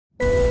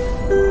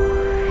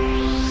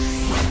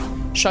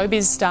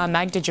Showbiz star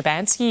Magda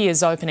Szubanski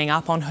is opening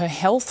up on her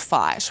health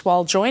fight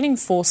while joining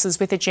forces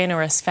with a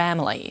generous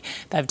family.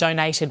 They've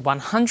donated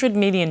 $100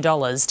 million to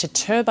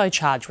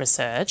turbocharge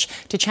research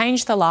to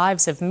change the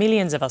lives of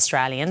millions of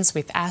Australians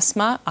with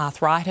asthma,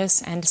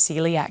 arthritis and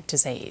celiac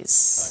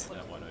disease.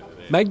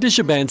 Magda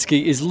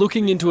Szubanski is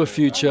looking into a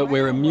future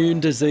where immune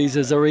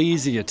diseases are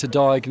easier to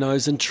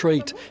diagnose and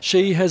treat.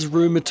 She has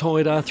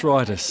rheumatoid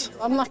arthritis.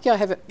 I'm lucky I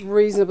have it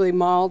reasonably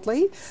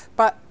mildly,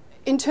 but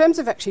in terms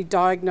of actually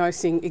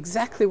diagnosing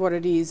exactly what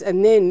it is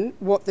and then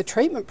what the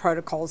treatment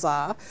protocols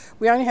are,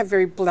 we only have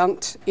very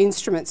blunt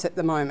instruments at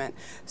the moment.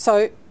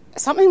 So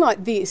something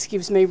like this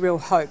gives me real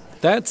hope.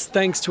 That's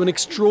thanks to an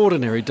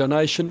extraordinary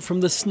donation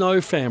from the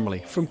Snow family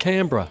from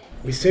Canberra.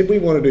 We said we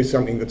want to do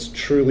something that's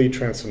truly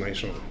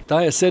transformational.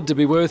 They are said to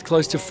be worth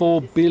close to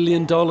 $4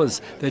 billion.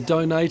 They're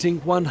donating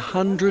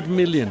 $100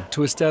 million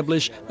to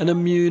establish an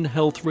immune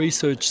health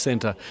research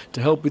centre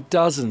to help with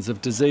dozens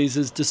of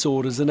diseases,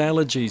 disorders and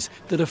allergies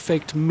that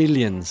affect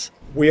millions.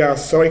 We are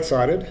so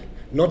excited,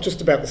 not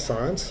just about the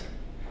science,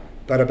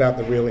 but about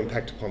the real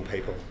impact upon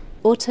people.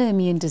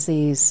 Autoimmune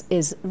disease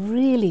is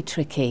really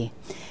tricky.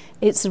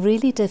 It's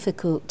really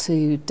difficult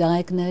to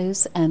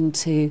diagnose and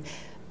to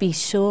be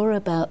sure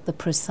about the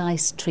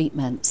precise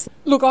treatments.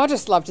 Look, I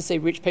just love to see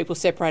rich people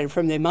separated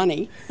from their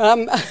money.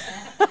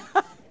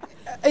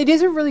 It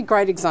is a really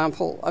great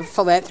example of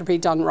philanthropy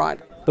done right.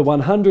 The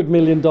 $100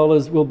 million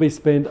will be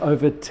spent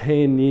over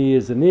 10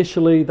 years.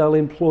 Initially, they'll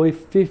employ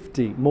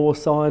 50 more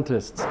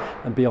scientists.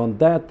 And beyond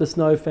that, the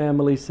Snow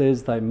family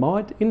says they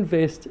might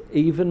invest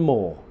even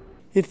more.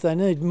 If they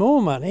need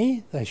more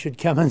money, they should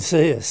come and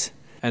see us.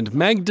 And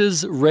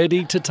Magda's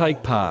ready to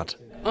take part.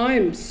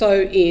 I'm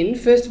so in.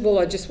 First of all,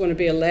 I just want to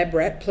be a lab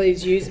rat.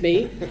 Please use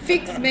me.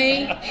 Fix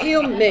me.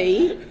 Heal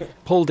me.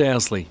 Paul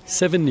Dowsley,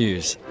 7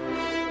 News.